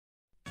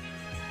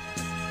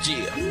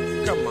Yeah,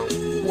 come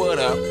on, what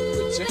up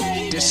with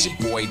you? This your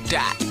boy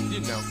Dot, you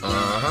know.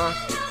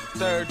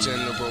 Third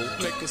general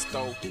liquor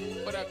store.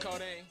 What up,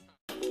 Codeine?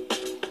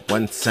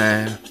 One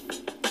time,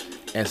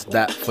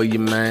 E.S.D.O.T for you,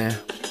 man.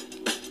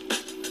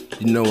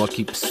 You know I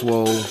keep it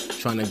swole,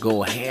 trying to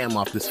go ham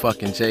off this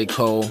fucking J.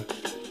 Cole.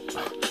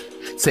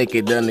 Take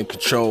it under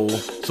control,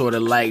 sorta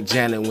like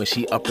Janet when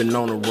she up and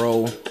on the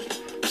roll.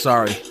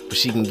 Sorry, but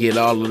she can get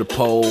all of the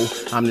pole.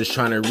 I'm just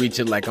trying to reach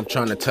it like I'm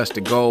trying to touch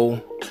the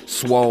goal.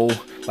 Swole,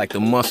 like the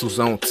muscles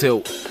on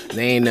tilt.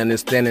 They ain't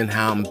understanding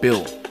how I'm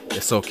built.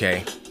 It's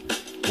okay.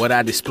 What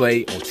I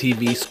display on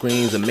TV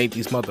screens and make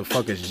these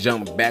motherfuckers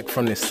jump back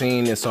from the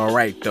scene, it's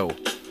alright though.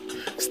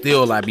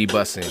 Still I be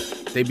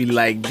bussin'. They be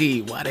like,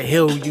 D, why the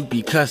hell you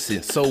be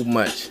cussing so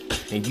much?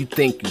 And you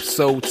think you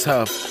so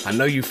tough. I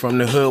know you from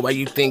the hood, why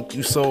you think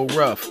you so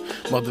rough?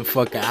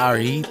 Motherfucker out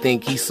here, he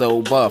think he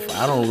so buff.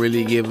 I don't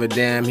really give a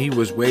damn, he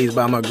was raised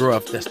by my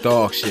gruff. That's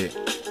dog shit.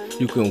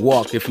 You can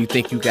walk if you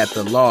think you got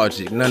the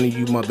logic. None of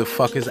you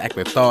motherfuckers act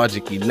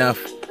lethargic enough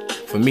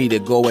for me to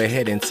go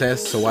ahead and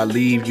test, so I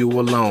leave you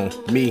alone.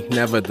 Me,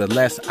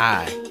 nevertheless,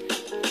 I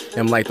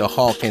am like the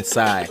hawk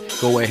inside.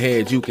 Go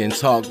ahead, you can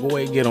talk. Go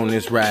ahead, get on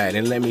this ride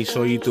and let me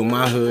show you through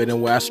my hood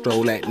and where I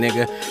stroll at,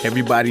 nigga.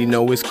 Everybody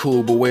know it's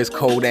cool, but where it's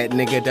cold at,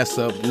 nigga? That's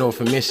up north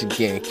of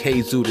Michigan,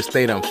 KZoo, the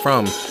state I'm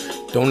from.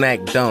 Don't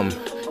act dumb.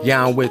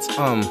 Youngwitz,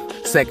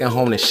 second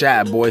home to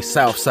Shy Boy,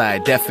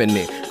 Southside,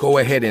 definite. Go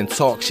ahead and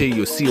talk shit,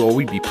 you'll see, or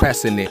we be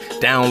pressing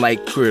it down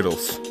like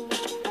griddles.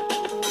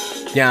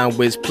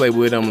 Youngwitz play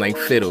with them like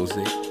fiddles.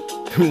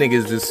 Them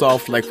niggas is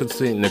soft like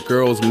what's in the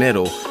girl's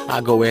middle.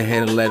 I go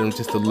ahead and let them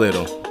just a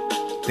little.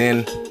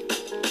 Then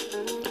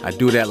I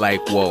do that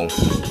like, whoa.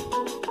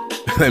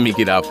 Let me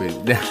get off it.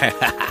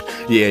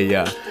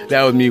 Yeah.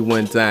 That was me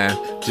one time,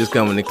 just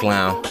coming to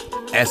clown.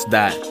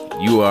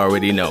 E.S.D.O.T, you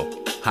already know.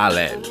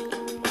 Holla at me.